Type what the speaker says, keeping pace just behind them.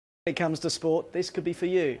When it comes to sport, this could be for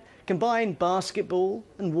you. Combine basketball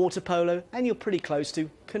and water polo and you're pretty close to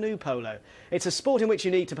canoe polo. It's a sport in which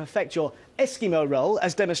you need to perfect your Eskimo roll,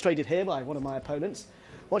 as demonstrated here by one of my opponents.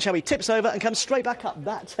 Watch how he tips over and comes straight back up.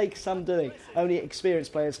 That takes some doing. Only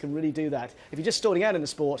experienced players can really do that. If you're just starting out in the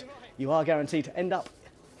sport, you are guaranteed to end up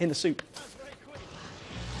in the soup.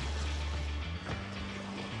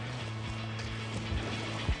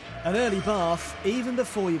 An early bath even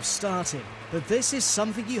before you've started. But this is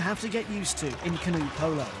something you have to get used to in canoe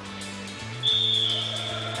polo.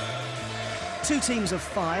 Two teams of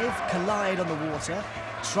 5 collide on the water,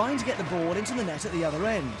 trying to get the ball into the net at the other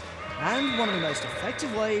end. And one of the most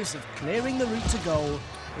effective ways of clearing the route to goal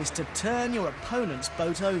is to turn your opponent's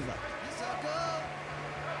boat over.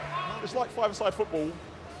 It's like five-a-side football,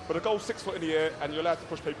 but a goal's 6 foot in the air and you're allowed to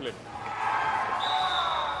push people in.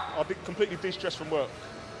 I'll be completely de-stressed from work.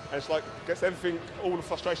 And it's like, gets everything, all the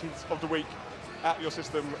frustrations of the week out of your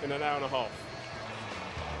system in an hour and a half.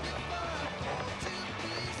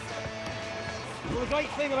 Well, the great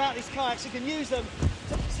thing about these kayaks, you can use them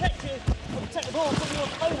to protect you, or protect the ball from your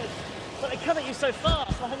opponent, but they come at you so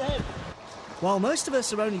fast, like ahead. While most of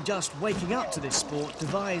us are only just waking up to this sport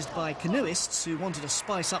devised by canoeists who wanted to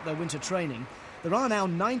spice up their winter training, there are now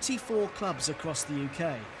 94 clubs across the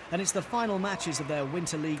UK, and it's the final matches of their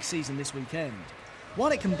Winter League season this weekend.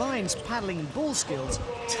 While it combines paddling and ball skills,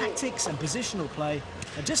 tactics and positional play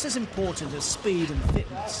are just as important as speed and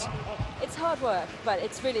fitness. It's hard work, but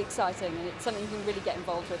it's really exciting and it's something you can really get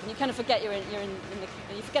involved with. And you kind of forget you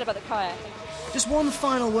forget about the kayak. Just one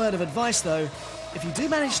final word of advice though: if you do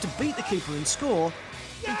manage to beat the keeper and score,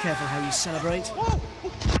 be careful how you celebrate.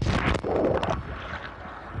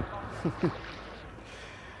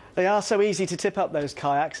 They are so easy to tip up, those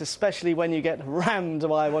kayaks, especially when you get rammed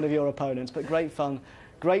by one of your opponents. But great fun,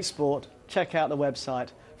 great sport. Check out the website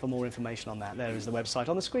for more information on that. There is the website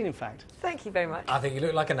on the screen, in fact. Thank you very much. I think you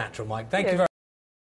look like a natural, Mike. Thank you very much.